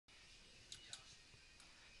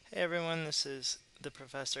Hey everyone, this is the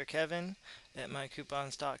Professor Kevin at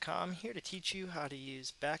mycoupons.com, here to teach you how to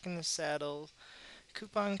use Back in the Saddle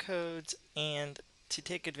coupon codes and to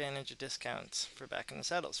take advantage of discounts for Back in the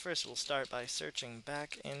Saddles. First, we'll start by searching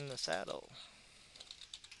Back in the Saddle,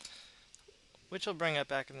 which will bring up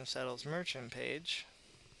Back in the Saddle's merchant page.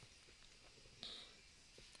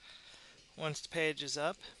 Once the page is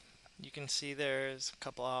up, you can see there's a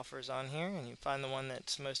couple offers on here, and you find the one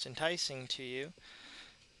that's most enticing to you.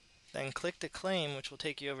 Then click to claim, which will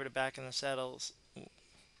take you over to Back in the Saddle's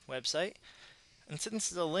website. And since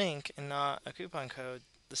it's a link and not a coupon code,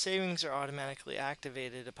 the savings are automatically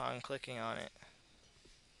activated upon clicking on it.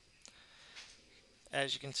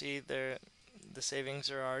 As you can see, the savings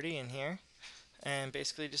are already in here. And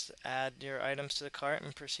basically just add your items to the cart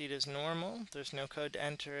and proceed as normal. There's no code to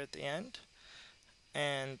enter at the end.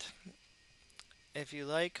 And if you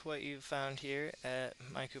like what you've found here at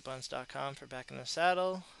mycoupons.com for Back in the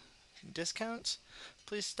Saddle discounts,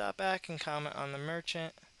 please stop back and comment on the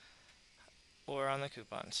merchant or on the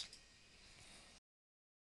coupons.